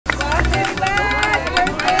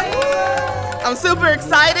I'm super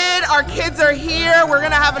excited. Our kids are here. We're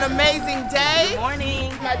gonna have an amazing day. Good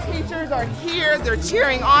morning. My teachers are here. They're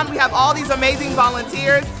cheering on. We have all these amazing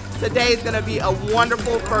volunteers. Today is gonna be a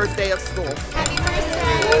wonderful first day of school. Happy first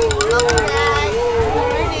day.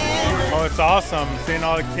 Oh, it's awesome. Seeing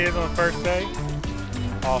all the kids on the first day.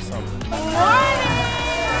 Awesome.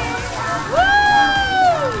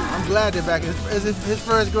 I'm glad they're back. It's his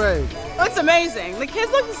first grade. Oh, it's amazing. The kids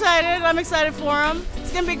look excited. I'm excited for them.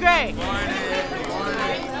 It's going to be great.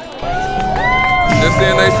 Just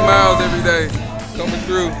seeing their smiles every day coming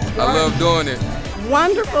through. I love doing it.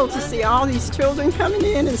 Wonderful to see all these children coming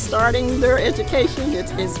in and starting their education.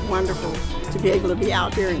 It's wonderful to be able to be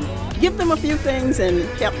out here and give them a few things and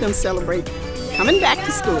help them celebrate coming back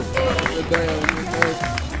to school. Good day.